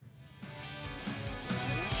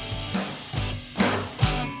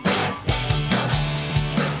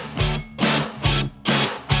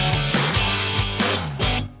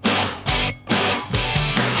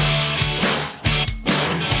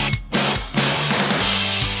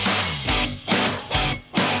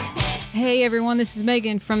Hey everyone, this is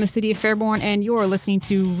Megan from the city of Fairborn, and you're listening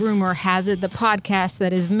to Rumor Has It, the podcast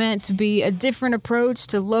that is meant to be a different approach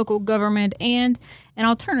to local government and an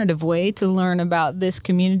alternative way to learn about this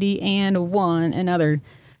community and one another.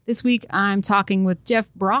 This week, I'm talking with Jeff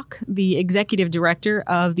Brock, the executive director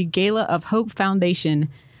of the Gala of Hope Foundation,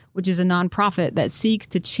 which is a nonprofit that seeks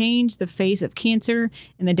to change the face of cancer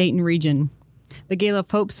in the Dayton region. The Gala of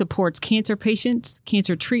Hope supports cancer patients,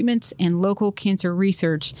 cancer treatments, and local cancer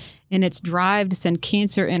research in its drive to send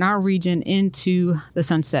cancer in our region into the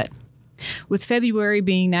sunset. With February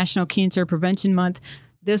being National Cancer Prevention Month,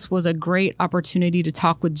 this was a great opportunity to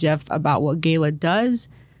talk with Jeff about what Gala does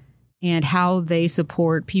and how they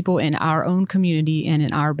support people in our own community and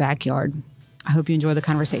in our backyard. I hope you enjoy the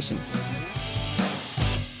conversation.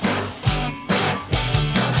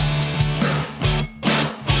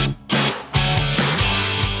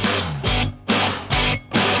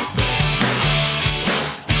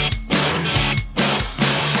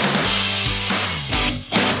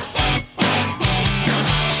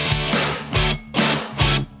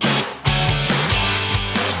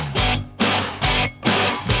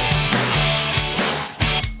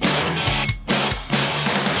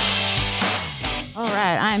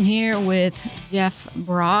 I'm here with Jeff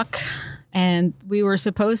Brock, and we were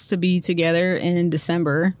supposed to be together in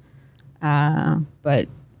December, but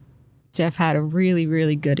Jeff had a really,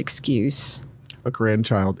 really good excuse. A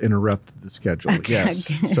grandchild interrupted the schedule. Okay. Yes.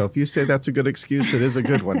 So if you say that's a good excuse, it is a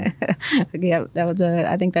good one. Yeah,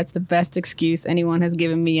 I think that's the best excuse anyone has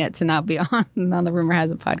given me yet to not be on the Rumor Has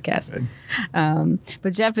It podcast.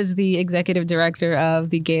 But Jeff is the executive director of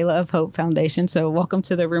the Gala of Hope Foundation. So welcome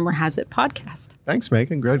to the Rumor Has It podcast. Thanks,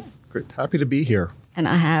 Megan. Great. Happy to be here. And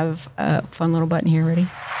I have a fun little button here ready.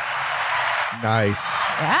 Nice.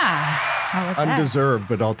 Yeah. How about that? Undeserved,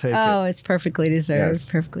 but I'll take it. Oh, it's perfectly deserved.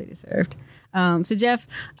 Yes. Perfectly deserved. So, Jeff,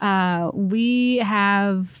 we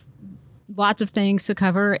have lots of things to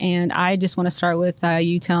cover, and I just want to start with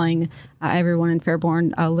you telling everyone in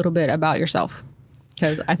Fairborn a little bit about yourself,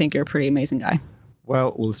 because I think you're a pretty amazing guy.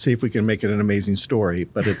 Well, we'll see if we can make it an amazing story,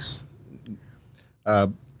 but it's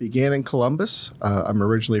began in Columbus. I'm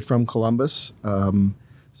originally from Columbus,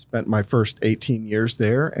 spent my first 18 years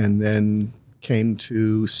there, and then came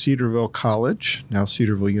to Cedarville College, now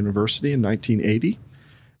Cedarville University, in 1980.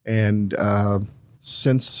 And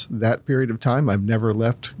since that period of time, I've never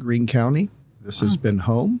left Greene County. This has been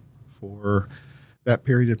home for that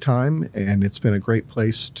period of time, and it's been a great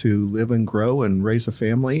place to live and grow and raise a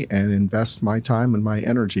family and invest my time and my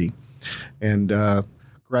energy. And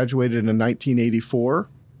graduated in 1984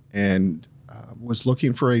 and was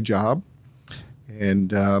looking for a job.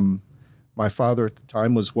 And my father at the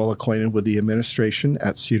time was well acquainted with the administration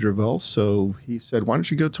at Cedarville, so he said, why don't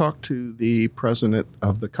you go talk to the president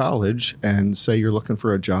of the college and say you're looking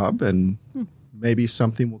for a job, and maybe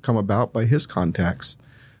something will come about by his contacts.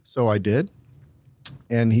 So I did,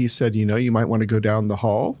 and he said, you might want to go down the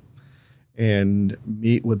hall and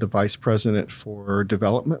meet with the vice president for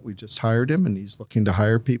development. We just hired him, and he's looking to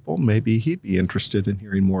hire people. Maybe he'd be interested in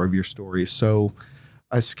hearing more of your stories. So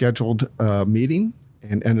I scheduled a meeting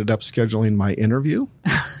and ended up scheduling my interview.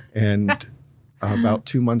 And about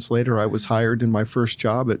 2 months later, I was hired in my first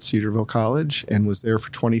job at Cedarville College and was there for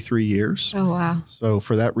 23 years. Oh, wow. So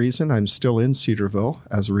for that reason, I'm still in Cedarville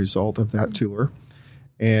as a result of that tour.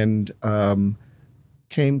 And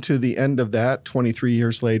came to the end of that 23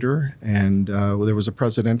 years later, and there was a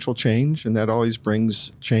presidential change, and that always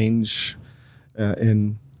brings change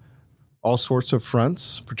in all sorts of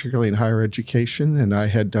fronts, particularly in higher education. And I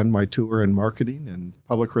had done my tour in marketing and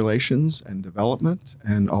public relations and development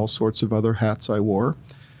and all sorts of other hats I wore.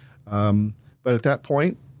 But at that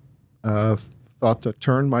point, thought the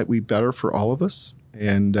turn might be better for all of us.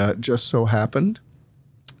 And just so happened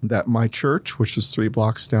that my church, which was 3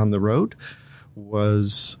 blocks down the road,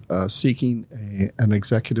 was seeking an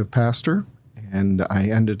executive pastor. And I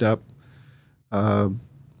ended up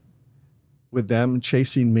with them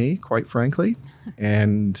chasing me, quite frankly,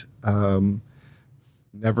 and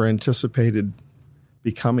never anticipated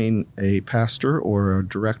becoming a pastor or a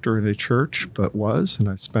director in a church, but was. And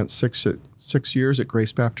I spent six years at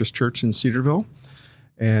Grace Baptist Church in Cedarville,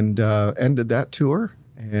 and ended that tour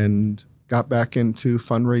and got back into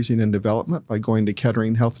fundraising and development by going to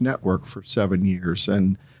Kettering Health Network for 7 years,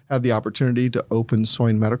 and had the opportunity to open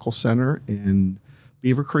Soin Medical Center in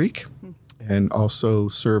Beaver Creek, and also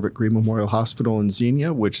serve at Green Memorial Hospital in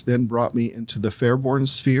Xenia, which then brought me into the Fairborn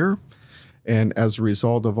sphere. And as a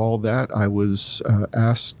result of all that, I was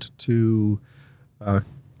asked to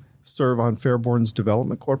serve on Fairborn's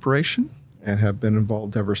Development Corporation and have been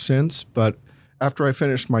involved ever since. But after I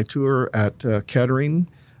finished my tour at Kettering,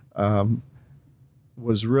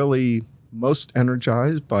 Was really most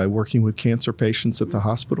energized by working with cancer patients at the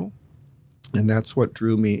hospital. And that's what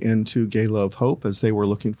drew me into Gala of Hope, as they were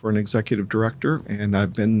looking for an executive director. And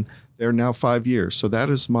I've been there now 5 years. So that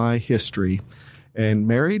is my history. And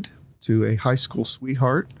married to a high school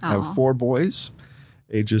sweetheart. I have 4 boys,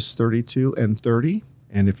 ages 32 and 30.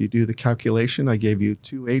 And if you do the calculation, I gave you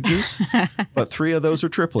 2 ages, but 3 of those are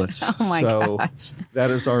triplets. Oh my gosh. That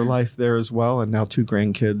is our life there as well. And now 2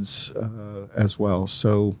 grandkids as well.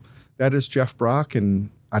 So that is Jeff Brock. And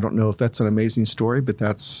I don't know if that's an amazing story, but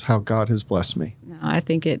that's how God has blessed me. No, I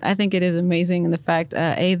think it is amazing. And the fact,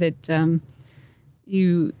 that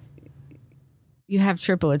you have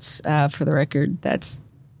triplets, for the record, that's,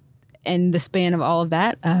 and the span of all of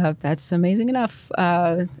that, that's amazing enough.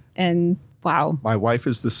 And wow. My wife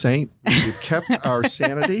is the saint. We've kept our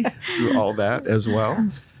sanity through all that as well.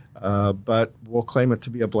 But we'll claim it to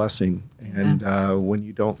be a blessing. And when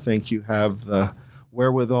you don't think you have the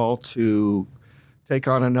wherewithal to take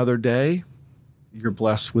on another day, you're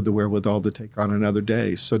blessed with the wherewithal to take on another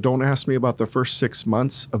day. So don't ask me about the first 6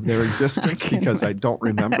 months of their existence because I don't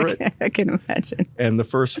remember it. I can imagine. And the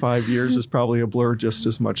first 5 years is probably a blur just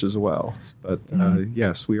as much as well. But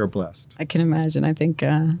yes, we are blessed. I can imagine. I think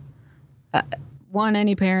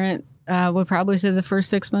any parent would probably say the first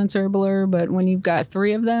 6 months are a blur, but when you've got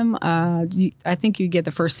 3 of them, I think you get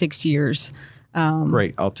the first 6 years.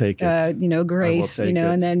 Great, I'll take it. Grace,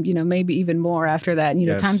 and then, maybe even more after that.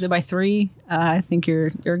 Times it by 3, I think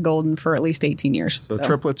you're golden for at least 18 years. So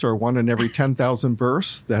triplets are 1 in every 10,000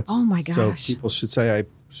 births. That's, oh my gosh. So people should say I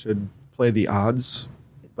should play the odds,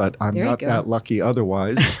 but I'm not that lucky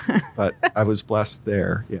otherwise. But I was blessed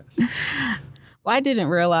there, yes. Well, I didn't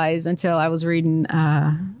realize until I was reading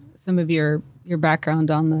some of your background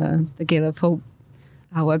on the Gala of Hope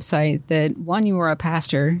website that, 1, you were a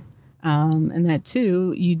pastor, and that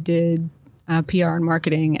 2, you did PR and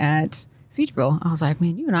marketing at Cedarville. I was like,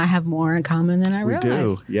 man, you and I have more in common than I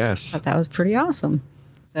realized. We do, yes. I thought that was pretty awesome.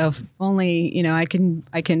 So if only, I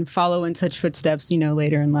can follow in such footsteps,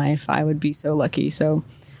 later in life, I would be so lucky. So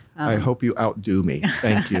I hope you outdo me.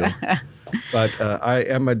 Thank you. But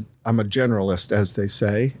I'm a generalist, as they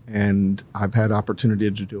say, and I've had opportunity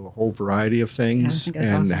to do a whole variety of things and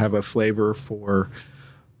awesome. Have a flavor for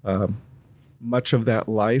much of that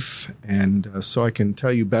life. And so I can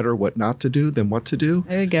tell you better what not to do than what to do.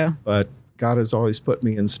 There you go. But God has always put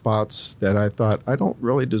me in spots that I thought I don't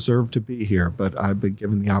really deserve to be here, but I've been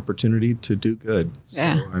given the opportunity to do good.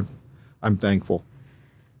 Yeah. So I'm thankful.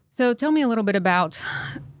 So tell me a little bit about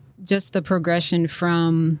just the progression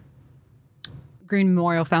from Green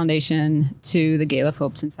Memorial Foundation to the Gala of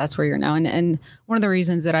Hope, since that's where you're now. And one of the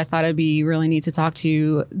reasons that I thought it'd be really neat to talk to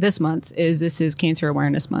you this month is this is Cancer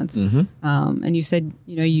Awareness Month. Mm-hmm. And you said,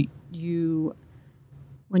 you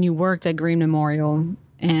when you worked at Green Memorial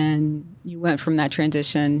and you went from that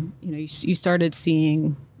transition, you started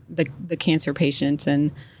seeing the cancer patients,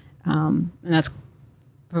 and that's,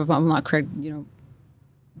 if I'm not correct,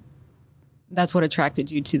 that's what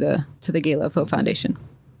attracted you to the Gala of Hope Foundation.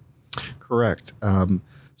 Correct.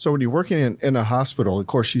 So when you're working in a hospital, of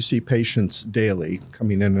course, you see patients daily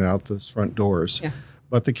coming in and out those front doors. Yeah.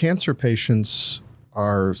 But the cancer patients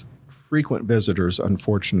are frequent visitors,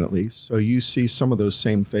 unfortunately. So you see some of those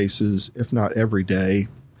same faces, if not every day,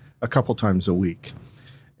 a couple times a week.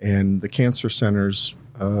 And the cancer centers,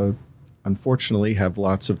 unfortunately, have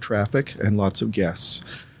lots of traffic and lots of guests.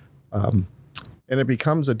 And it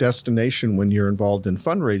becomes a destination when you're involved in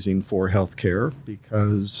fundraising for healthcare,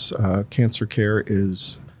 because cancer care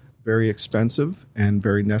is very expensive and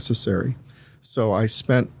very necessary. So I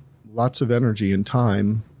spent lots of energy and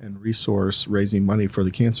time and resource raising money for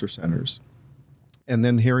the cancer centers. And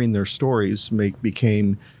then hearing their stories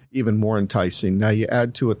became even more enticing. Now you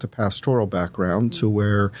add to it the pastoral background, to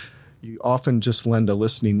where you often just lend a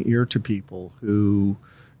listening ear to people who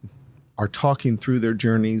are talking through their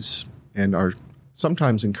journeys and are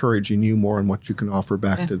sometimes encouraging you more on what you can offer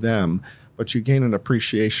back to them, but you gain an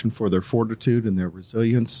appreciation for their fortitude and their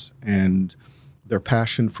resilience and their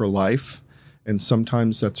passion for life. And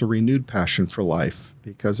sometimes that's a renewed passion for life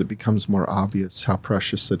because it becomes more obvious how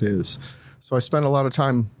precious it is. So I spent a lot of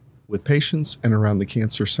time with patients and around the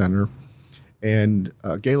cancer center. And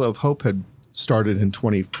Gala of Hope had started in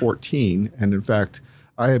 2014. And in fact,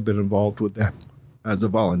 I had been involved with that as a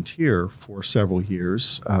volunteer for several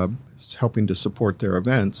years, helping to support their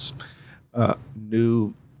events,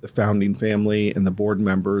 knew the founding family and the board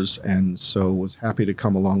members, and so was happy to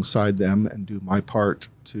come alongside them and do my part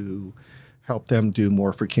to help them do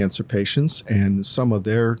more for cancer patients. And some of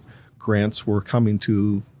their grants were coming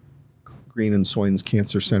to Green and Soynes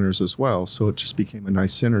Cancer Centers as well. So it just became a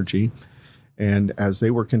nice synergy. And as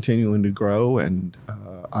they were continuing to grow and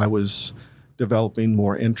I was developing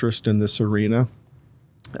more interest in this arena,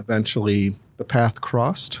 eventually the path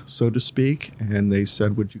crossed, so to speak, and they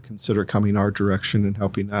said, would you consider coming our direction and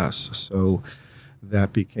helping us? So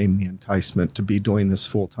that became the enticement to be doing this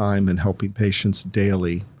full time and helping patients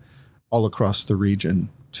daily all across the region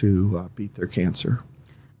to beat their cancer.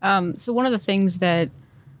 So one of the things that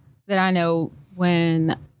I know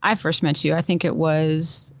when I first met you, I think it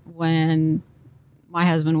was when my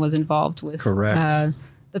husband was involved with Correct.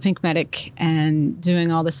 The Pink Medic and doing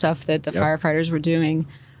all the stuff that the firefighters were doing.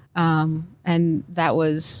 And that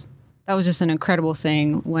was just an incredible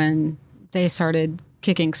thing when they started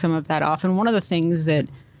kicking some of that off. And one of the things that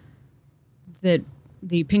the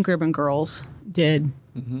Pink Ribbon Girls did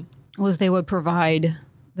was they would provide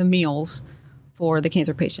the meals for the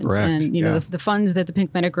cancer patients. Correct. And, the funds that the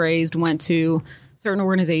Pink Medic raised went to certain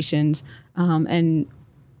organizations. And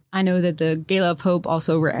I know that the Gala of Hope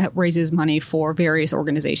also raises money for various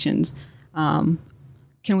organizations.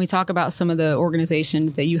 Can we talk about some of the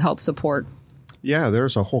organizations that you help support? Yeah,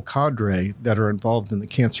 there's a whole cadre that are involved in the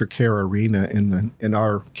cancer care arena in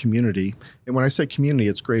our community. And when I say community,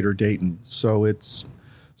 it's Greater Dayton. So it's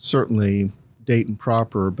certainly Dayton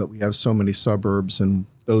proper, but we have so many suburbs and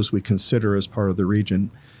those we consider as part of the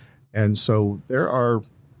region. And so there are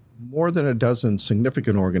more than a dozen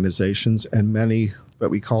significant organizations and many that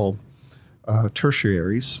we call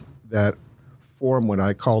tertiaries that form what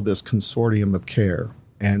I call this consortium of care.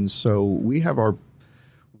 And so we have our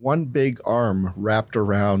one big arm wrapped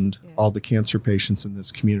around all the cancer patients in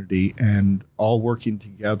this community and all working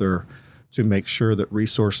together to make sure that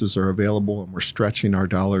resources are available and we're stretching our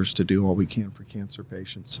dollars to do all we can for cancer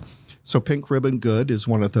patients. So Pink Ribbon Good is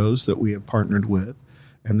one of those that we have partnered with,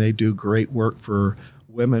 and they do great work for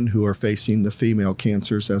women who are facing the female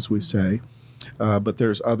cancers, as we say. But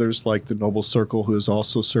there's others like the Noble Circle who is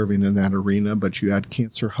also serving in that arena, but you add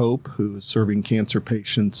Cancer Hope, who is serving cancer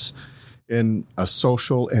patients in a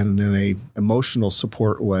social and in a emotional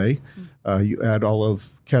support way. You add all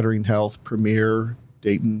of Kettering Health, Premier,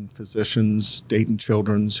 Dayton Physicians, Dayton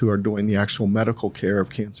Children's, who are doing the actual medical care of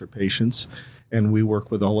cancer patients, and we work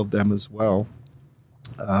with all of them as well.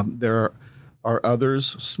 There are others,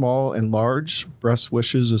 small and large. Breast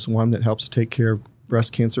Wishes is one that helps take care of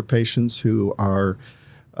breast cancer patients who are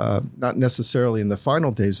not necessarily in the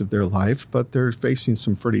final days of their life, but they're facing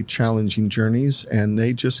some pretty challenging journeys, and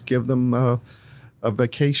they just give them a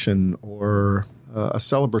vacation or a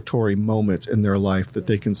celebratory moment in their life that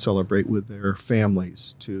they can celebrate with their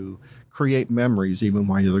families to create memories even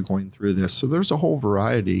while they're going through this. So there's a whole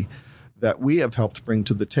variety that we have helped bring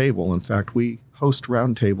to the table. In fact, we host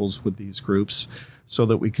roundtables with these groups so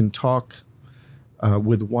that we can talk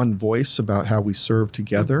with one voice about how we serve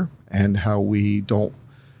together and how we don't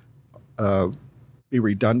be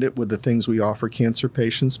redundant with the things we offer cancer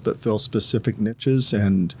patients, but fill specific niches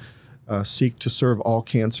and seek to serve all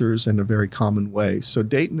cancers in a very common way. So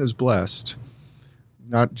Dayton is blessed,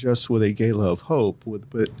 not just with a Gala of Hope,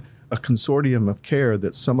 but a consortium of care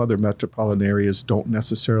that some other metropolitan areas don't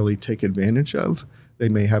necessarily take advantage of. They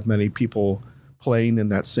may have many people playing in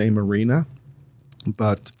that same arena,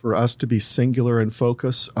 but for us to be singular and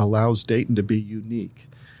focus allows Dayton to be unique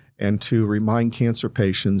and to remind cancer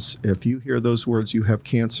patients, if you hear those words, you have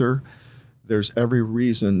cancer, there's every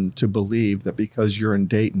reason to believe that because you're in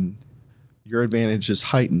Dayton, your advantage is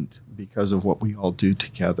heightened because of what we all do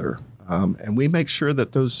together. And we make sure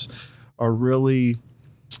that those are really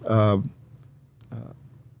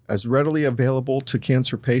as readily available to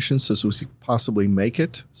cancer patients as we possibly make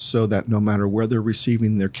it, so that no matter where they're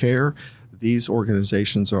receiving their care, these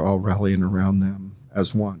organizations are all rallying around them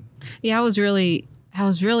as one. Yeah, I was really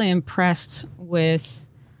impressed with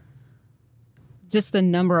just the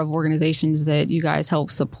number of organizations that you guys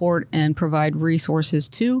help support and provide resources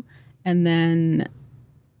to, and then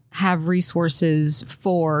have resources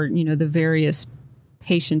for, the various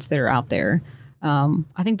patients that are out there.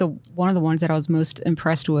 I think one of the ones that I was most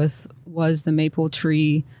impressed with was the Maple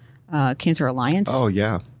Tree Cancer Alliance. Oh,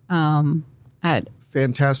 yeah.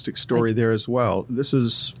 Fantastic story there as well. This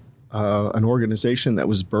is an organization that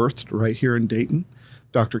was birthed right here in Dayton.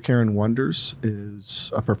 Dr. Karen Wonders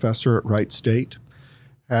is a professor at Wright State,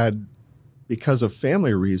 had, because of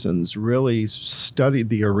family reasons, really studied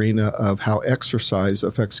the arena of how exercise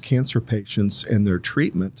affects cancer patients and their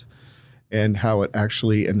treatment, and how it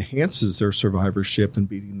actually enhances their survivorship in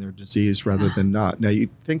beating their disease rather than not. Now,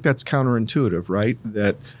 you'd think that's counterintuitive, right?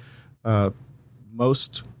 That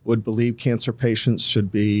most would believe cancer patients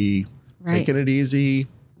should be taking it easy,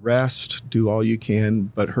 rest, do all you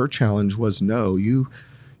can. But her challenge was, no, you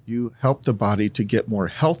help the body to get more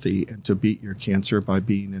healthy and to beat your cancer by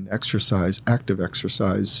being in exercise, active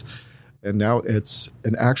exercise. And now it's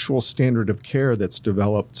an actual standard of care that's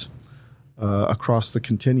developed across the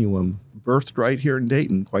continuum, birthed right here in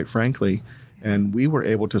Dayton, quite frankly. And we were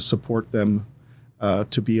able to support them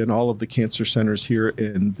to be in all of the cancer centers here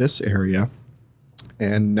in this area.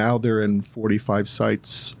 And now they're in 45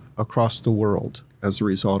 sites across the world as a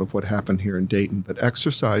result of what happened here in Dayton. But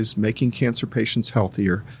exercise, making cancer patients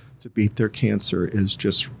healthier to beat their cancer, is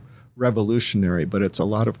just revolutionary. But it's a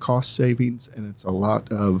lot of cost savings, and it's a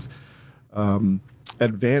lot of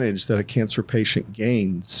advantage that a cancer patient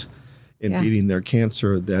gains in beating their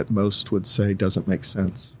cancer that most would say doesn't make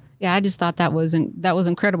sense. Yeah, I just thought that was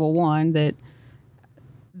incredible. One,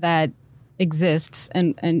 that exists,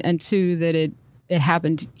 and two, that it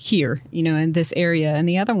happened here, in this area. And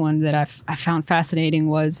the other one that I found fascinating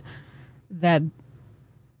was that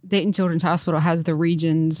Dayton Children's Hospital has the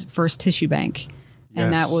region's first tissue bank. Yes.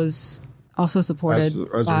 And that was also supported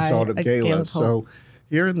as a by result of Gala. So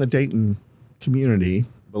here in the Dayton community,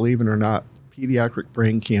 believe it or not, pediatric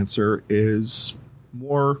brain cancer is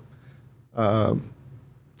more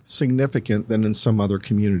significant than in some other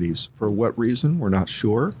communities. For what reason, we're not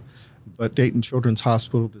sure. But Dayton Children's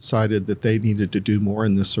Hospital decided that they needed to do more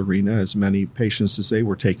in this arena, as many patients as they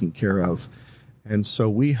were taking care of. And so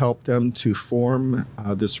we helped them to form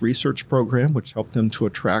this research program, which helped them to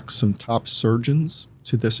attract some top surgeons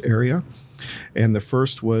to this area. And the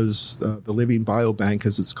first was the Living Biobank,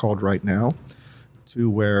 as it's called right now, to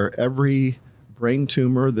where every brain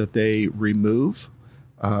tumor that they remove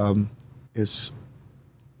is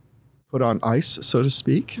put on ice, so to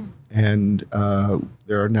speak. And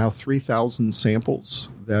there are now 3,000 samples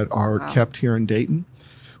that are kept here in Dayton.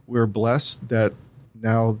 We're blessed that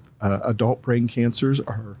now adult brain cancers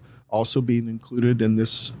are also being included in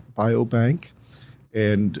this biobank.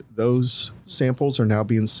 And those samples are now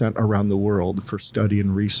being sent around the world for study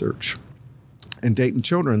and research. And Dayton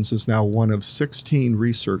Children's is now one of 16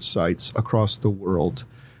 research sites across the world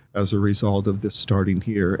as a result of this starting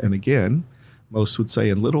here. And again, most would say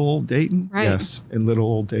in little old Dayton. Right. Yes, in little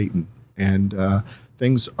old Dayton. And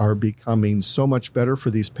things are becoming so much better for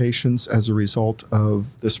these patients as a result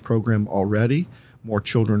of this program already. More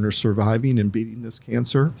children are surviving and beating this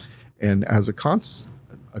cancer. And as a consequence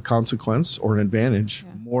or an advantage,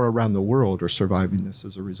 more around the world are surviving this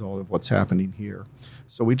as a result of what's happening here.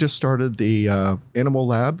 So we just started the animal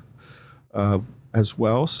lab as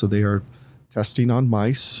well. So they are testing on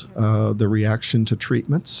mice the reaction to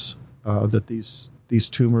treatments that these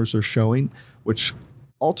tumors are showing, which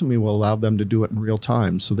ultimately will allow them to do it in real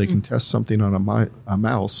time, so they can test something on a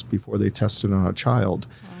mouse before they test it on a child.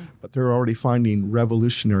 But they're already finding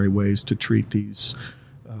revolutionary ways to treat these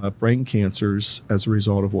brain cancers as a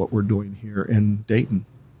result of what we're doing here in Dayton.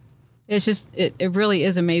 It's just, it really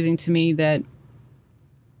is amazing to me that,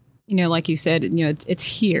 like you said, it's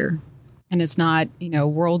here, and it's not,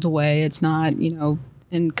 worlds away. It's not,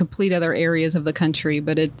 in complete other areas of the country,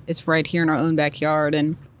 but it's right here in our own backyard.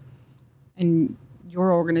 And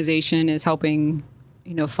your organization is helping,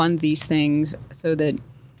 fund these things so that,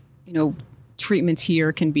 treatments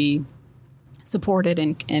here can be supported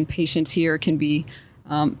and patients here can be,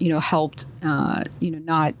 helped, not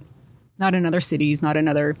in other cities, not in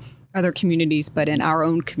other communities, but in our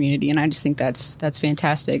own community. And I just think that's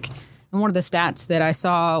fantastic. And one of the stats that I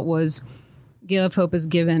saw was Gala Pope has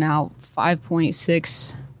given out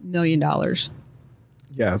 $5.6 million.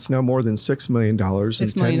 Yeah, it's now more than $6 million in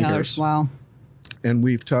 10 years. Wow. And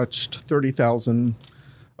we've touched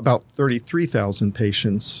about 33,000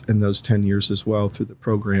 patients in those 10 years as well through the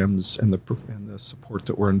programs and the support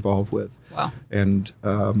that we're involved with. Wow. And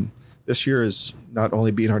this year is not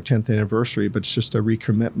only being our 10th anniversary, but it's just a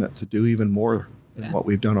recommitment to do even more than what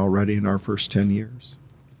we've done already in our first 10 years.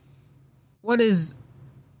 What is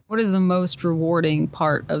the most rewarding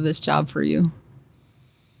part of this job for you?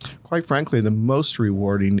 Quite frankly, the most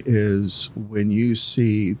rewarding is when you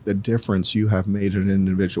see the difference you have made in an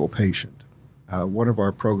individual patient. One of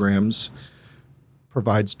our programs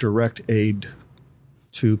provides direct aid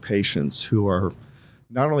to patients who are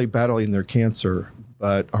not only battling their cancer,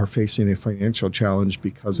 but are facing a financial challenge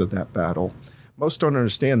because of that battle. Most don't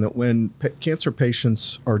understand that when cancer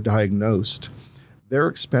patients are diagnosed, their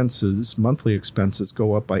expenses, monthly expenses,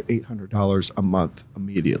 go up by $800 a month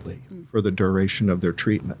immediately for the duration of their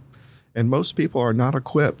treatment. And most people are not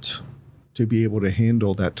equipped to be able to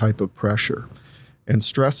handle that type of pressure. And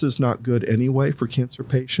stress is not good anyway for cancer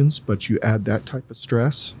patients, but you add that type of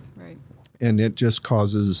stress, and it just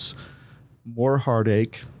causes more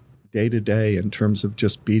heartache, day to day in terms of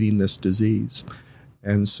just beating this disease.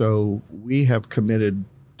 And so we have committed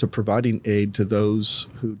to providing aid to those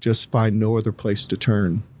who just find no other place to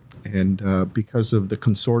turn. And because of the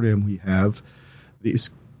consortium we have, these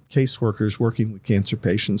caseworkers working with cancer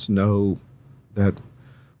patients know that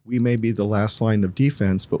we may be the last line of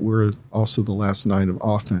defense, but we're also the last line of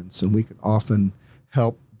offense. And we can often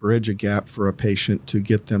help bridge a gap for a patient to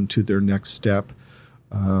get them to their next step,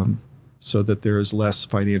 so that there is less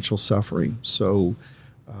financial suffering. So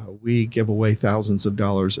we give away thousands of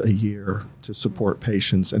dollars a year to support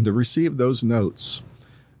patients, and to receive those notes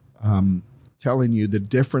telling you the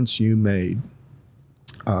difference you made,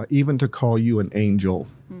 even to call you an angel,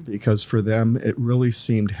 because for them it really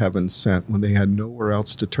seemed heaven sent when they had nowhere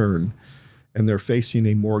else to turn, and they're facing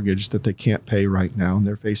a mortgage that they can't pay right now, and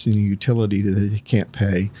they're facing a utility that they can't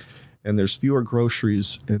pay, and there's fewer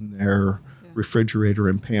groceries in their refrigerator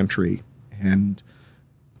and pantry, and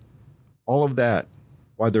all of that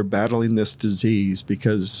while they're battling this disease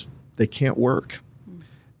because they can't work.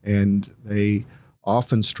 And they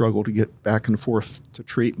often struggle to get back and forth to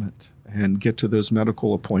treatment and get to those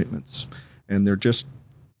medical appointments. And they're just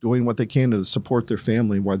doing what they can to support their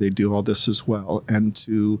family while they do all this as well. And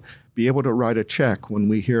to be able to write a check when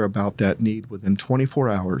we hear about that need within 24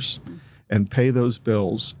 hours and pay those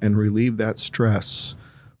bills and relieve that stress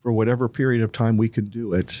for whatever period of time we can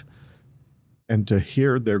do it, and to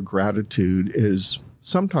hear their gratitude is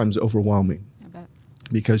sometimes overwhelming. I bet.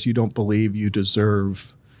 Because you don't believe you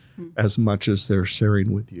deserve as much as they're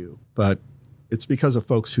sharing with you. But it's because of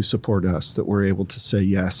folks who support us that we're able to say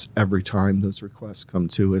yes every time those requests come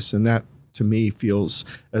to us. And that, to me, feels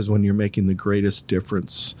as when you're making the greatest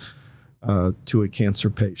difference to a cancer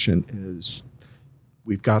patient is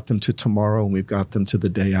we've got them to tomorrow and we've got them to the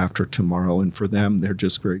day after tomorrow. And for them, they're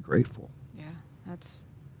just very grateful. Yeah, that's,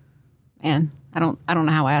 man, I don't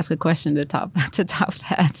know how I ask a question to top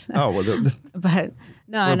that. Oh, well, but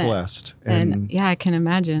no, we're blessed. And yeah, I can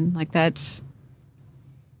imagine like that's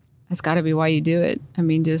got to be why you do it. I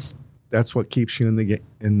mean, just that's what keeps you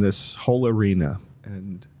in this whole arena.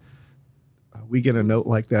 And we get a note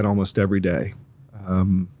like that almost every day.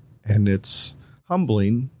 And it's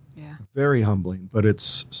humbling, very humbling, but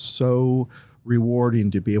it's so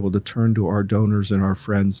rewarding to be able to turn to our donors and our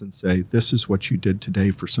friends and say, this is what you did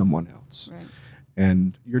today for someone else. Right.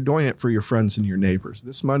 And you're doing it for your friends and your neighbors.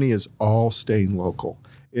 This money is all staying local.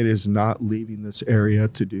 It is not leaving this area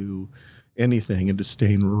to do anything, and to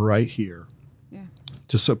staying right here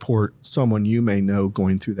to support someone you may know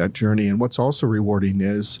going through that journey. And what's also rewarding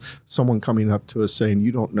is someone coming up to us saying,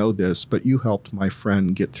 you don't know this, but you helped my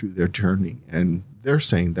friend get through their journey. And they're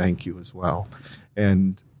saying thank you as well.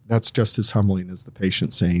 And that's just as humbling as the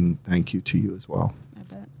patient saying thank you to you as well. I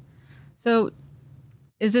bet. So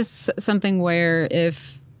is this something where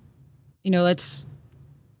if, let's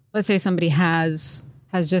say somebody has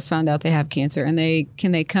just found out they have cancer and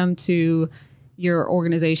can they come to your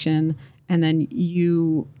organization and then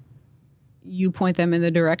you point them in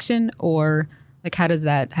the direction, or like how does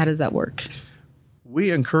that work?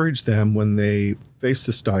 We encourage them when they face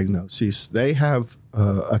this diagnosis. They have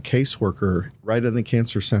a caseworker right in the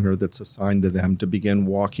cancer center that's assigned to them to begin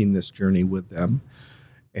walking this journey with them.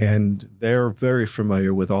 And they're very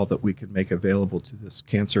familiar with all that we can make available to this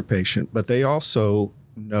cancer patient. But they also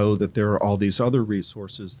know that there are all these other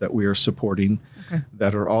resources that we are supporting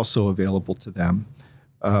that are also available to them.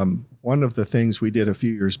 One of the things we did a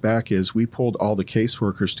few years back is we pulled all the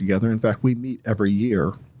caseworkers together. In fact, we meet every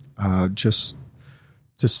year just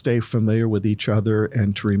to stay familiar with each other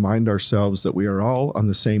and to remind ourselves that we are all on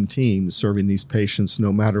the same team serving these patients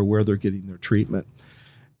no matter where they're getting their treatment.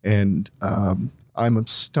 And I'm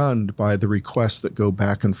stunned by the requests that go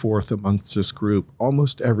back and forth amongst this group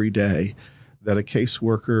almost every day, that a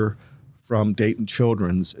caseworker from Dayton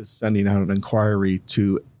Children's is sending out an inquiry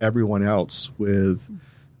to everyone else with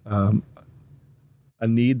a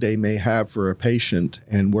need they may have for a patient,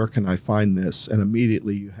 and where can I find this? And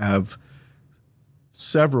immediately you have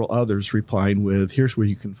several others replying with, here's where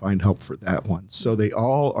you can find help for that one. So they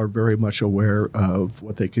all are very much aware of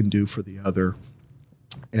what they can do for the other,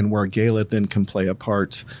 and where Gala then can play a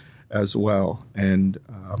part as well. And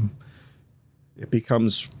it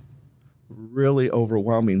becomes really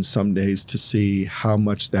overwhelming some days to see how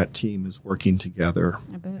much that team is working together.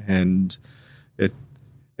 I bet. And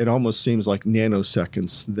it almost seems like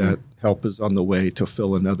nanoseconds that help is on the way to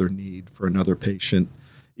fill another need for another patient.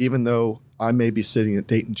 Even though I may be sitting at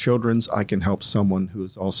Dayton Children's, I can help someone who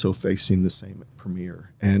is also facing the same at Premier.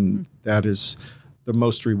 And that is the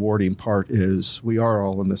most rewarding part, is we are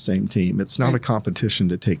all on the same team. It's not a competition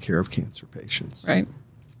to take care of cancer patients.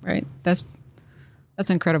 Right. That's That's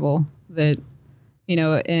incredible that,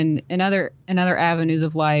 in other avenues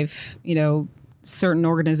of life, certain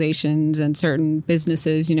organizations and certain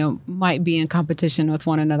businesses, might be in competition with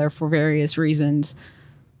one another for various reasons.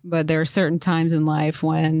 But there are certain times in life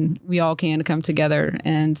when we all can come together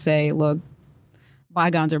and say, look,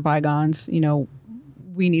 bygones are bygones.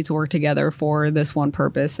 We need to work together for this one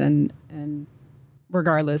purpose. And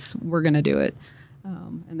regardless, we're going to do it.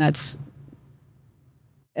 And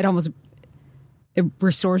it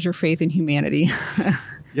restores your faith in humanity.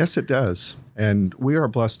 Yes, it does. And we are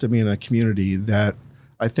blessed to be in a community that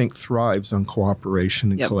I think thrives on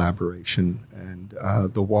cooperation and collaboration. And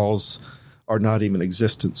the walls are not even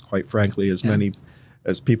existence, quite frankly, as many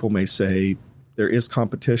as people may say. There is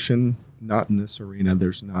competition, not in this arena.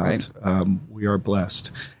 There's not. Right. We are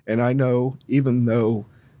blessed. And I know, even though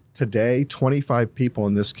today 25 people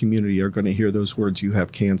in this community are going to hear those words, "You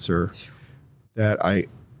have cancer," that I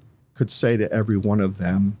could say to every one of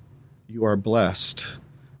them, you are blessed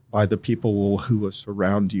by the people who will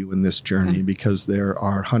surround you in this journey, because there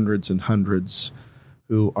are hundreds and hundreds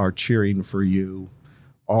who are cheering for you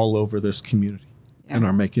all over this community and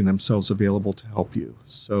are making themselves available to help you.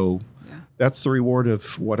 So that's the reward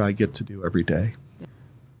of what I get to do every day.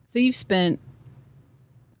 So you've spent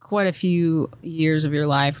quite a few years of your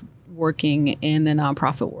life working in the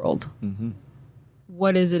nonprofit world. Mm-hmm.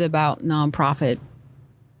 What is it about nonprofits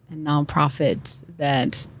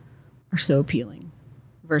that are so appealing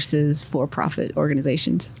versus for-profit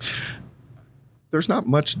organizations? There's not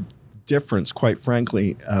much difference, quite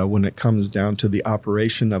frankly, when it comes down to the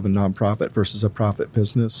operation of a nonprofit versus a profit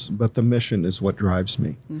business, but the mission is what drives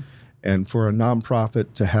me. And for a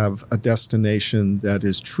nonprofit to have a destination that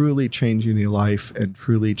is truly changing a life and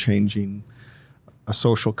truly changing a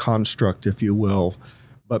social construct, if you will,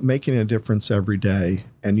 but making a difference every day,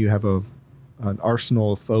 and you have an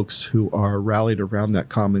arsenal of folks who are rallied around that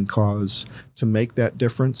common cause to make that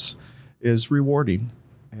difference, is rewarding.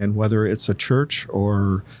 And whether it's a church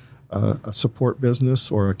or a support business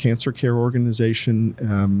or a cancer care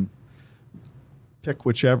organization, pick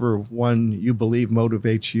whichever one you believe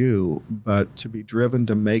motivates you, but to be driven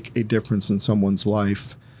to make a difference in someone's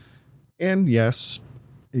life. And yes,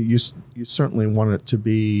 you certainly want it to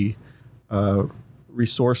be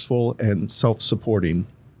resourceful and self-supporting.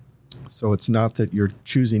 So it's not that you're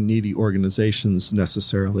choosing needy organizations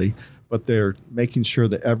necessarily, but they're making sure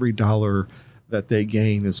that every dollar that they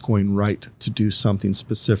gain is going right to do something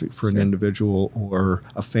specific for an individual or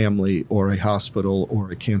a family or a hospital or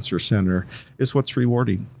a cancer center is what's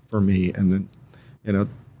rewarding for me. And then,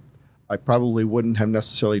 I probably wouldn't have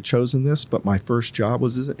necessarily chosen this, but my first job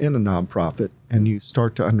was in a nonprofit, and you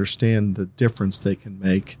start to understand the difference they can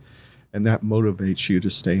make, and that motivates you to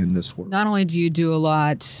stay in this work. Not only do you do a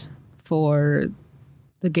lot for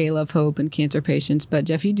the Gala of Hope and cancer patients, but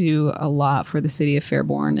Jeff, you do a lot for the city of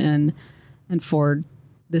Fairborn and for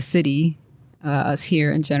the city, us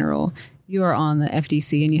here in general. You are on the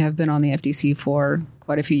FDC, and you have been on the FDC for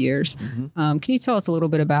quite a few years. Mm-hmm. Can you tell us a little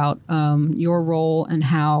bit about your role and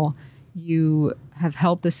how you have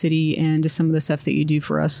helped the city and just some of the stuff that you do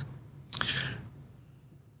for us?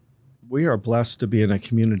 We are blessed to be in a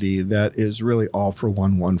community that is really all for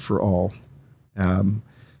one for all. And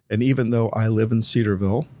even though I live in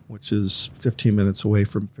Cedarville, which is 15 minutes away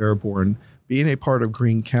from Fairborn, being a part of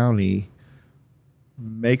Greene County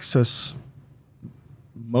makes us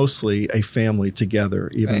mostly a family together,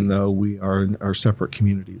 even though we are in our separate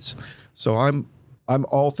communities. So I'm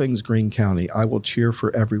all things Greene County. I will cheer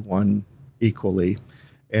for everyone equally.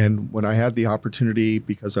 And when I had the opportunity,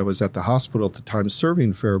 because I was at the hospital at the time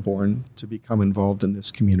serving Fairborn, to become involved in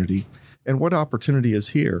this community, and what opportunity is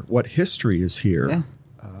here? What history is here? Yeah.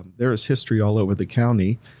 There is history all over the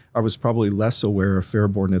county. I was probably less aware of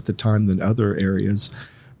Fairborn at the time than other areas,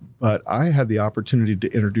 but I had the opportunity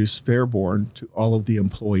to introduce Fairborn to all of the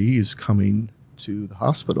employees coming to the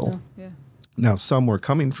hospital. Oh, yeah. Now, some were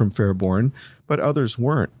coming from Fairborn, but others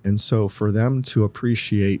weren't. And so for them to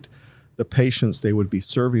appreciate the patients they would be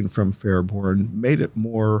serving from Fairborn made it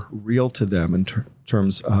more real to them in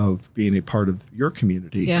terms of being a part of your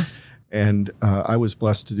community. Yeah. And I was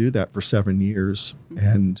blessed to do that for 7 years.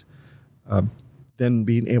 Mm-hmm. And then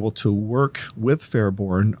being able to work with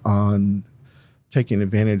Fairborn on taking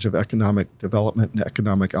advantage of economic development and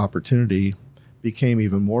economic opportunity became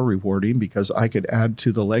even more rewarding, because I could add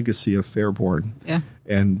to the legacy of Fairborn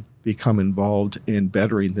and become involved in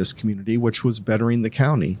bettering this community, which was bettering the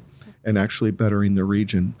county and actually bettering the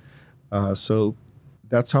region. So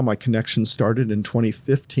that's how my connection started in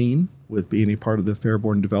 2015 with being a part of the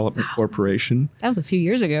Fairborn Development Corporation. That was a few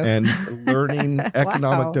years ago. And learning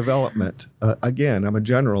economic development. Again, I'm a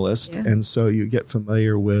generalist, and so you get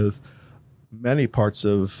familiar with many parts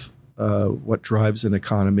of what drives an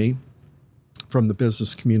economy, from the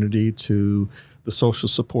business community to the social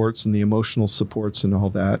supports and the emotional supports and all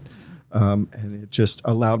that. And it just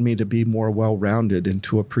allowed me to be more well-rounded and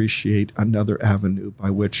to appreciate another avenue by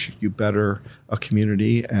which you better a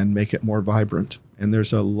community and make it more vibrant. And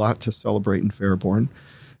there's a lot to celebrate in Fairborn.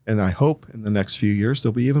 And I hope in the next few years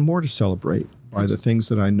there'll be even more to celebrate by the things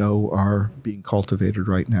that I know are being cultivated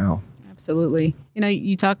right now. Absolutely.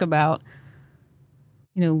 You talk about,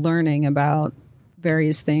 learning about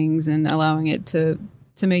various things and allowing it to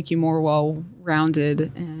make you more well-rounded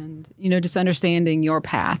and, just understanding your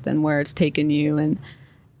path and where it's taken you and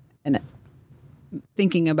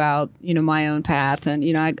thinking about, my own path. And,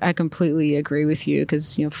 I completely agree with you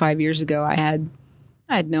because, 5 years ago I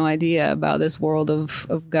had no idea about this world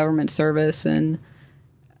of government service and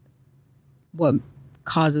what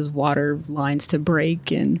causes water lines to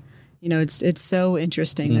break. And, it's so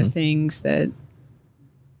interesting, the things that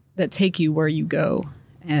take you where you go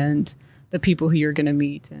and the people who you're going to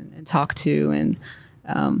meet and talk to. And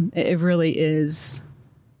it really is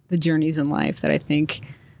the journeys in life that I think,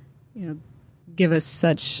 give us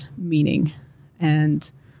such meaning.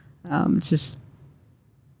 And it's just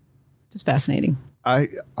fascinating.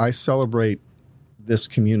 I celebrate this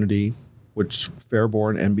community, which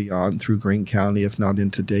Fairborn and beyond through Greene County, if not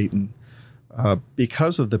into Dayton,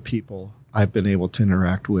 because of the people I've been able to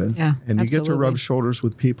interact with. Yeah, and you absolutely. get to rub shoulders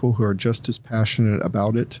with people who are just as passionate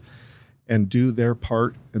about it and do their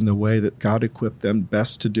part in the way that God equipped them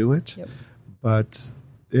best to do it. Yep. But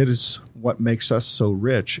it is what makes us so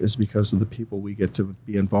rich is because of the people we get to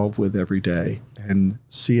be involved with every day and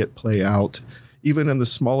see it play out, even in the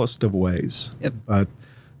smallest of ways. Yep. But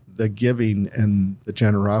the giving and the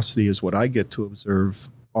generosity is what I get to observe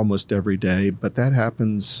almost every day. But that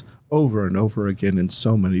happens over and over again in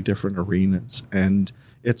so many different arenas. And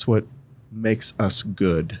it's what makes us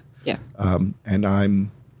good. Yeah. And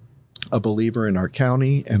I'm a believer in our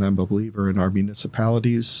county, and I'm a believer in our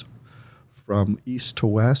municipalities from east to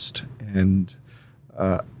west. And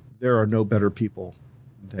there are no better people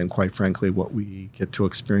than, quite frankly, what we get to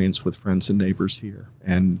experience with friends and neighbors here.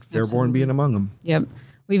 And Fairborn Absolutely. being among them. Yep.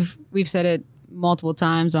 We've said it multiple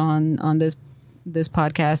times on this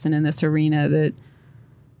podcast and in this arena that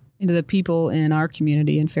the people in our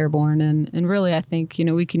community in Fairborn and really I think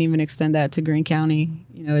we can even extend that to Greene County.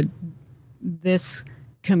 This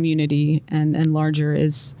community and larger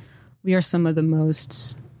is we are some of the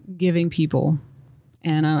most giving people,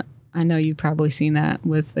 and I know you've probably seen that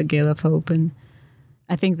with the Gala of Hope, and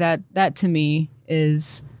I think that to me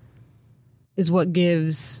is what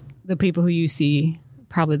gives the people who you see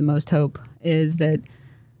probably the most hope, is that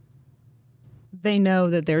they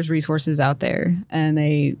know that there's resources out there and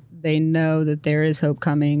they know that there is hope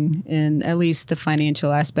coming in at least the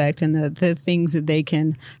financial aspect and the things that they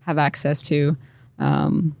can have access to.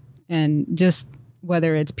 And just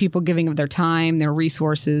whether it's people giving of their time, their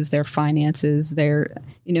resources, their finances, their,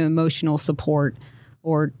 emotional support,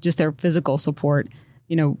 or just their physical support,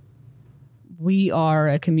 we are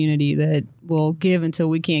a community that will give until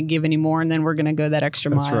we can't give anymore. And then we're going to go that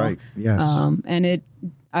extra mile. That's right. Yes. And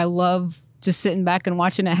I love just sitting back and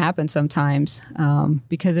watching it happen sometimes,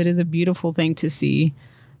 because it is a beautiful thing to see.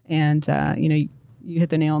 And, you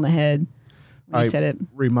hit the nail on the head when you said it.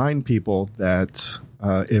 Remind people that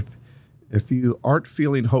if you aren't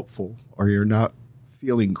feeling hopeful or you're not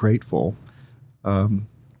feeling grateful,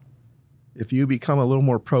 if you become a little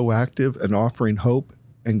more proactive in offering hope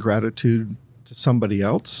and gratitude to somebody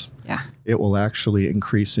else, it will actually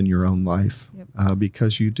increase in your own life. Yep.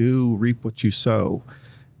 Because you do reap what you sow.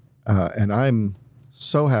 And I'm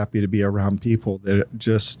so happy to be around people that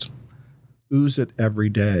just ooze it every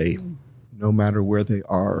day, no matter where they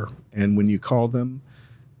are. And when you call them,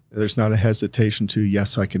 there's not a hesitation to,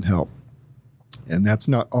 yes, I can help. And that's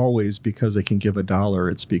not always because they can give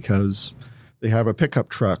 $1. It's because they have a pickup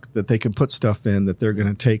truck that they can put stuff in that they're going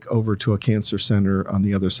to take over to a cancer center on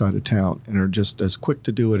the other side of town and are just as quick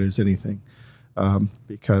to do it as anything.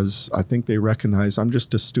 Because I think they recognize I'm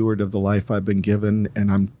just a steward of the life I've been given,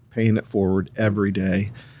 and I'm paying it forward every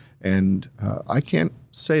day. And I can't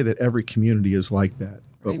say that every community is like that,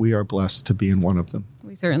 but we are blessed to be in one of them.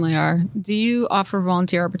 We certainly are. Do you offer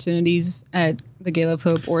volunteer opportunities at the Gala of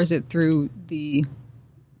Hope, or is it through the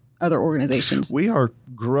other organizations? We are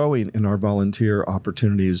growing in our volunteer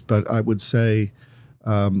opportunities, but I would say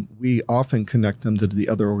we often connect them to the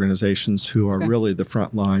other organizations who are really the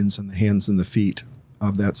front lines and the hands and the feet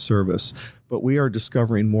of that service. But we are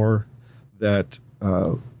discovering more that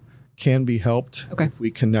can be helped if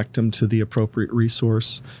we connect them to the appropriate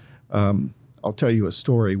resource. I'll tell you a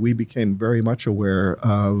story. We became very much aware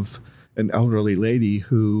of an elderly lady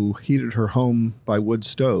who heated her home by wood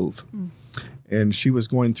stove. And she was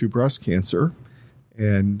going through breast cancer.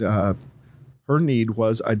 And her need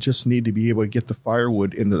was, I just need to be able to get the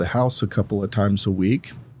firewood into the house a couple of times a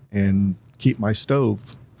week and keep my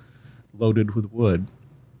stove loaded with wood.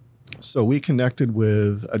 So we connected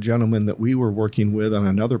with a gentleman that we were working with on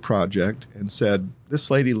another project and said, this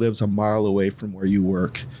lady lives a mile away from where you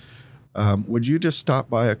work. Would you just stop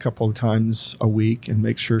by a couple of times a week and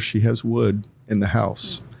make sure she has wood in the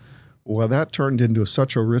house? Well, that turned into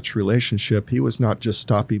such a rich relationship. He was not just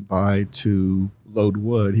stopping by to load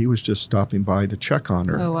wood. He was just stopping by to check on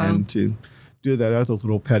her and to do that other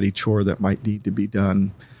little petty chore that might need to be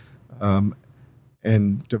done.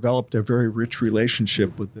 And developed a very rich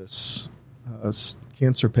relationship with this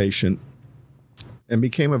cancer patient and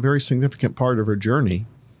became a very significant part of her journey,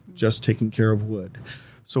 just taking care of wood.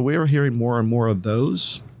 So we are hearing more and more of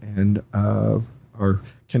those and are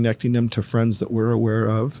connecting them to friends that we're aware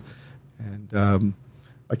of. And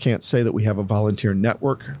I can't say that we have a volunteer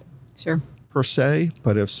network per se,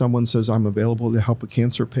 but if someone says, I'm available to help a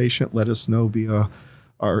cancer patient, let us know via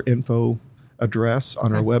our info address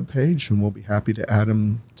on our webpage, and we'll be happy to add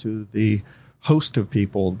them to the host of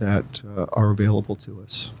people that are available to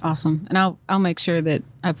us. Awesome. And I'll make sure that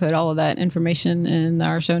I put all of that information in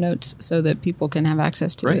our show notes so that people can have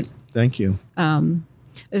access to it. Thank you.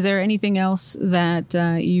 Is there anything else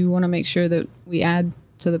that you want to make sure that we add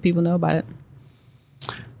so that people know about it?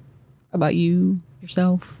 About you,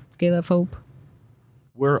 yourself, Gala of Hope?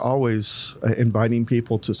 We're always inviting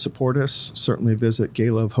people to support us. Certainly visit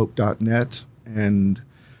galaofhope.net and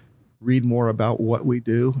read more about what we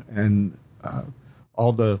do and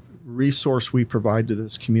all the resource we provide to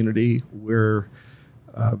this community. We're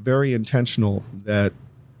very intentional that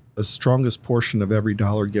the strongest portion of every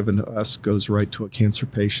dollar given to us goes right to a cancer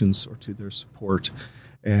patients or to their support.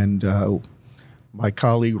 And my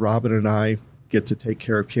colleague Robin and I get to take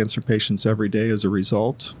care of cancer patients every day as a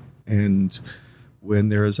result. And when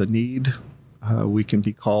there is a need, we can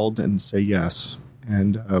be called and say yes.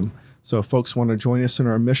 And so if folks want to join us in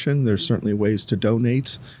our mission, there's certainly ways to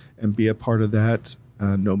donate and be a part of that.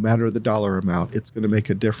 No matter the dollar amount, it's going to make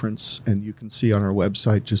a difference. And you can see on our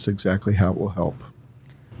website just exactly how it will help.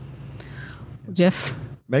 Jeff.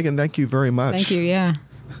 Megan, thank you very much. Thank you. Yeah.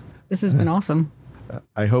 This has been awesome.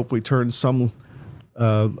 I hope we turned some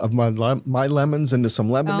of my lemons into some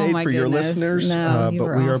lemonade for your listeners. But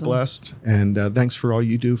we are blessed. And thanks for all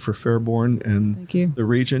you do for Fairborn and the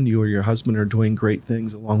region. You and your husband are doing great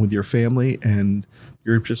things along with your family. And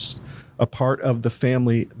you're just a part of the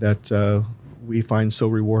family that we find so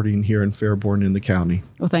rewarding here in Fairborn in the county.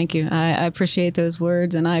 Well, thank you. I appreciate those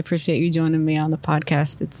words, and I appreciate you joining me on the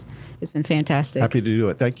podcast. It's been fantastic. Happy to do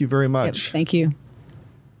it. Thank you very much. Yep, thank you.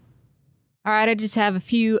 All right, I just have a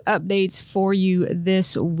few updates for you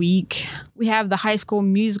this week. We have the High School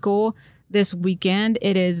Musical this weekend.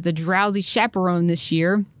 It is the Drowsy Chaperone this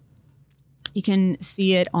year. You can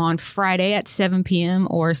see it on Friday at 7 p.m.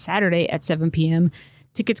 or Saturday at 7 p.m.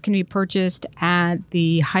 Tickets can be purchased at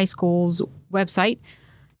the high school's website,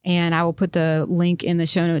 and I will put the link in the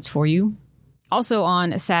show notes for you. Also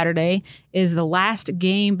on Saturday is the last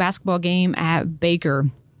basketball game at Baker.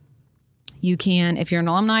 You can, if you're an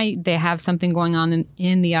alumni, they have something going on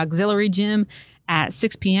in the auxiliary gym at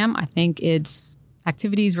 6 p.m. I think it's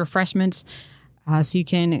activities, refreshments. So you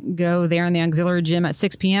can go there in the auxiliary gym at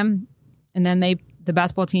 6 p.m. And then the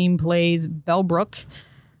basketball team plays Bellbrook.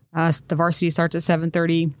 The varsity starts at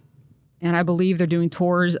 7:30. And I believe they're doing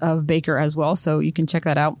tours of Baker as well. So you can check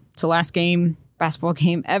that out. It's the last basketball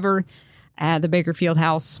game ever at the Baker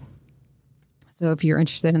Fieldhouse. So if you're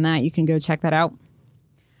interested in that, you can go check that out.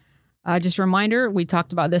 Just a reminder, we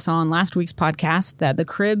talked about this on last week's podcast, that the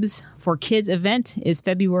Cribs for Kids event is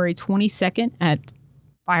February 22nd at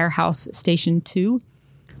Firehouse Station 2,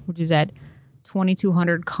 which is at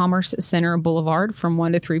 2200 Commerce Center Boulevard from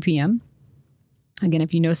 1 to 3 p.m. Again,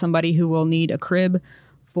 if you know somebody who will need a crib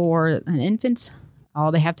for an infant,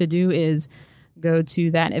 all they have to do is go to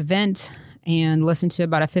that event and listen to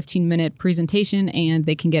about a 15-minute presentation, and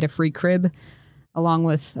they can get a free crib along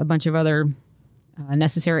with a bunch of other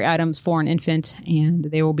necessary items for an infant, and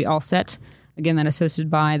they will be all set. Again, that is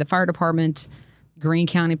hosted by the fire department, Greene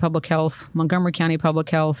County Public Health, Montgomery County Public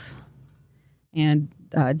Health, and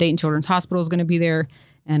Dayton Children's Hospital is going to be there,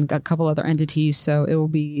 and a couple other entities. So it will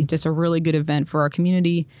be just a really good event for our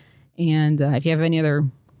community. And if you have any other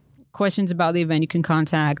questions about the event, you can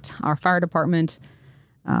contact our fire department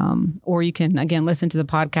Or you can, again, listen to the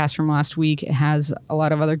podcast from last week. It has a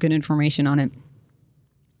lot of other good information on it.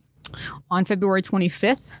 On February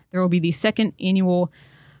 25th, there will be the second annual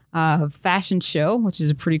fashion show, which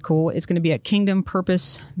is pretty cool. It's going to be at Kingdom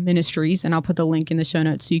Purpose Ministries, and I'll put the link in the show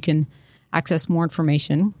notes so you can access more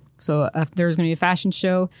information. So there's going to be a fashion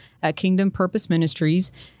show at Kingdom Purpose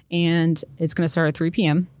Ministries, and it's going to start at 3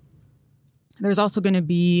 p.m. There's also going to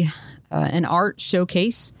be an art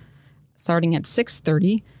showcase starting at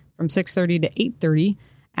 6:30, from 6:30 to 8:30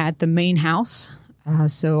 at the main house.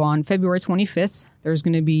 So on February 25th, there's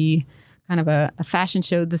going to be kind of a fashion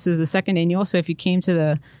show. This is the second annual. So if you came to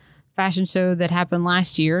the fashion show that happened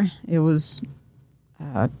last year, it was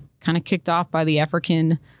kind of kicked off by the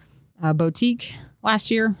African boutique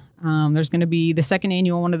last year. There's going to be the second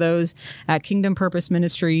annual one of those at Kingdom Purpose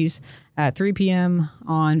Ministries at 3 p.m.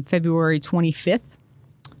 on February 25th.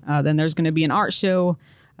 Then there's going to be an art show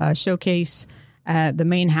showcase at the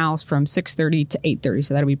main house from 6:30 to 8:30.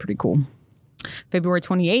 So that'll be pretty cool. February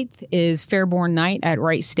 28th is Fairborn Night at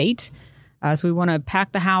Wright State. So we want to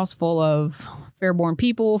pack the house full of Fairborn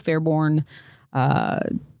people, Fairborn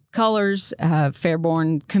colors,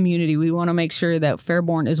 Fairborn community. We want to make sure that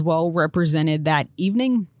Fairborn is well represented that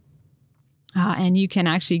evening. And you can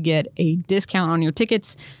actually get a discount on your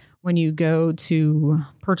tickets when you go to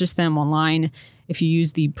purchase them online if you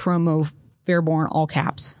use the promo Fairborn all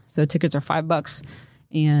caps. So tickets are $5,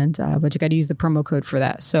 and but you got to use the promo code for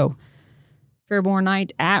that. So Fairborn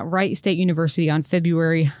Night at Wright State University on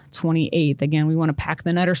February 28th. Again, we want to pack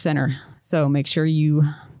the Nutter Center, so make sure you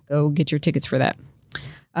go get your tickets for that.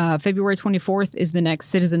 February 24th is the next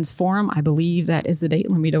Citizens Forum. I believe that is the date.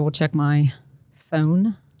 Let me double check my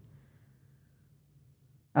phone.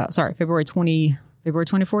 February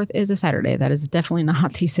 24th is a Saturday. That is definitely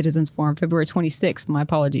not the Citizens Forum. February 26th, my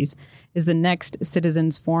apologies, is the next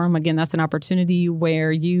Citizens Forum. Again, that's an opportunity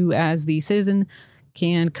where you as the citizen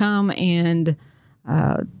can come and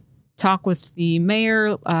talk with the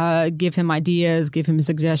mayor, give him ideas, give him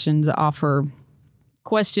suggestions, offer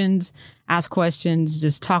questions, ask questions,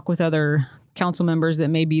 just talk with other council members that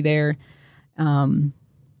may be there.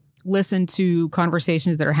 Listen to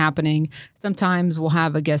conversations that are happening. Sometimes we'll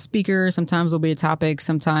have a guest speaker. Sometimes there'll be a topic.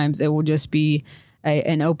 Sometimes it will just be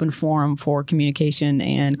an open forum for communication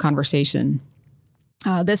and conversation.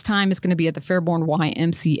 This time it's going to be at the Fairborn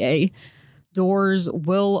YMCA. Doors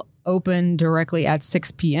will open directly at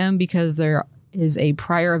 6 p.m. because there is a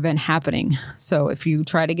prior event happening. So if you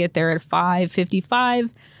try to get there at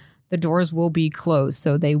 5:55, the doors will be closed.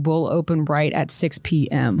 So they will open right at 6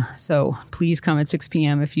 p.m. So please come at 6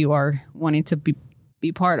 p.m. if you are wanting to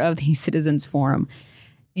be part of the Citizens Forum.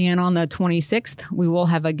 And on the 26th, we will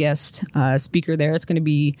have a guest speaker there. It's going to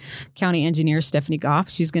be County Engineer Stephanie Goff.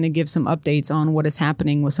 She's going to give some updates on what is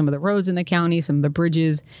happening with some of the roads in the county, some of the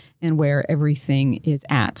bridges, and where everything is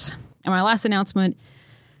at. And my last announcement,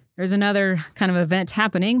 there's another kind of event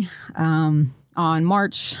happening on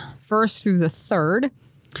March 1st through the 3rd.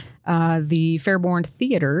 The Fairborn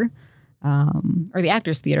Theater, or the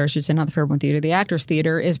Actors Theater, I should say, not the Fairborn Theater. The Actors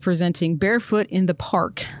Theater is presenting Barefoot in the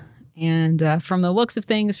Park. And from the looks of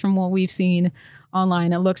things, from what we've seen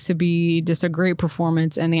online, it looks to be just a great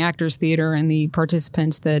performance. And the Actors Theater and the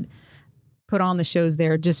participants that put on the shows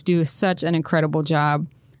there just do such an incredible job.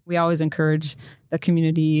 We always encourage the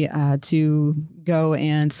community to go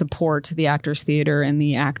and support the Actors Theater and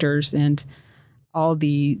the actors and all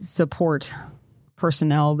the support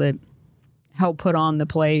personnel that help put on the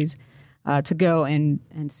plays, to go and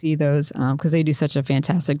see those because they do such a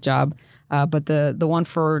fantastic job. But the one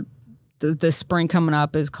for this spring coming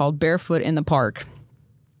up is called Barefoot in the Park.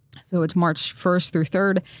 So it's March 1st through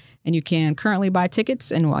 3rd, and you can currently buy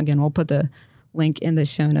tickets. And again, we'll put the link in the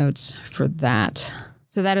show notes for that.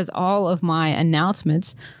 So that is all of my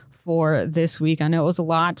announcements for this week. I know it was a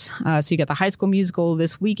lot. So you got the high school musical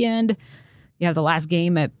this weekend. You have the last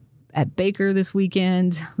game at Baker this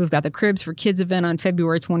weekend. We've got the Cribs for Kids event on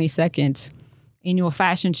February 22nd. Annual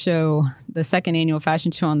fashion show, the second annual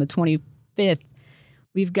fashion show on the 25th.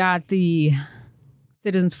 We've got the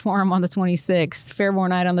Citizens Forum on the 26th, Fairborn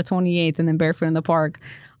Night on the 28th, and then Barefoot in the Park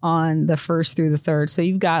on the 1st through the 3rd. So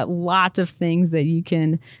you've got lots of things that you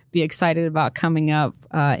can be excited about coming up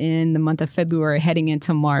in the month of February heading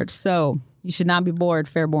into March. So you should not be bored,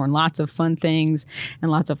 Fairborn. Lots of fun things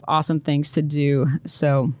and lots of awesome things to do.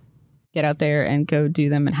 So get out there and go do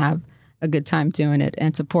them and have a good time doing it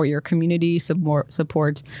and support your community, support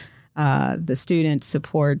the students,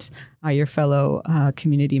 support your fellow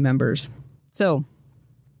community members. So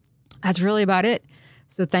that's really about it.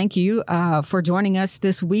 So thank you for joining us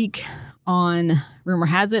this week on Rumor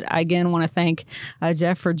Has It. I again want to thank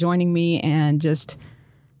Jeff for joining me and just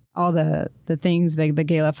all the things that the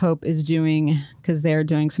Gala of Hope is doing, because they're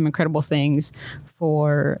doing some incredible things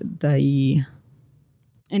for the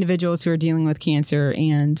individuals who are dealing with cancer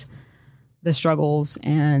and the struggles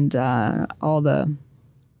and all the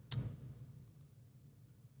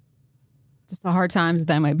just the hard times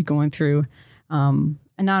that might be going through. And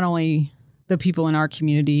not only the people in our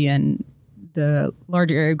community and the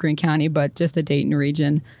larger area of Greene County, but just the Dayton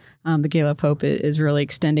region. The Gala of Hope is really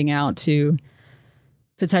extending out to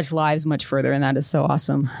touch lives much further. And that is so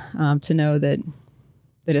awesome to know that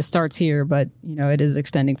it starts here, but it is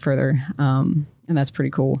extending further. And that's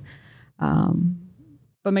pretty cool.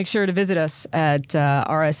 But make sure to visit us at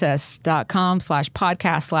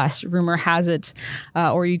rss.com/podcast/rumor has it,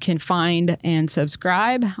 or you can find and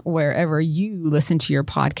subscribe wherever you listen to your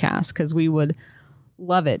podcast, because we would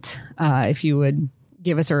love it if you would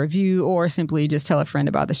give us a review or simply just tell a friend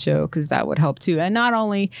about the show, because that would help too. And not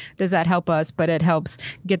only does that help us, but it helps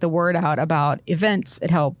get the word out about events.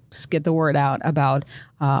 It helps get the word out about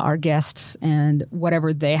our guests and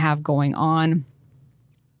whatever they have going on.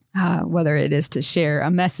 Whether it is to share a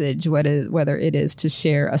message, whether it is to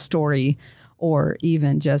share a story, or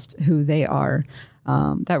even just who they are,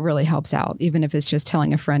 that really helps out. Even if it's just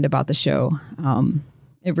telling a friend about the show,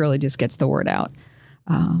 it really just gets the word out.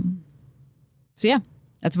 So yeah,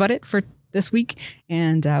 that's about it for this week.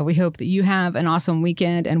 And we hope that you have an awesome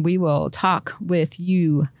weekend, and we will talk with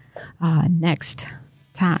you next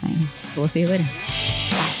time. So we'll see you later.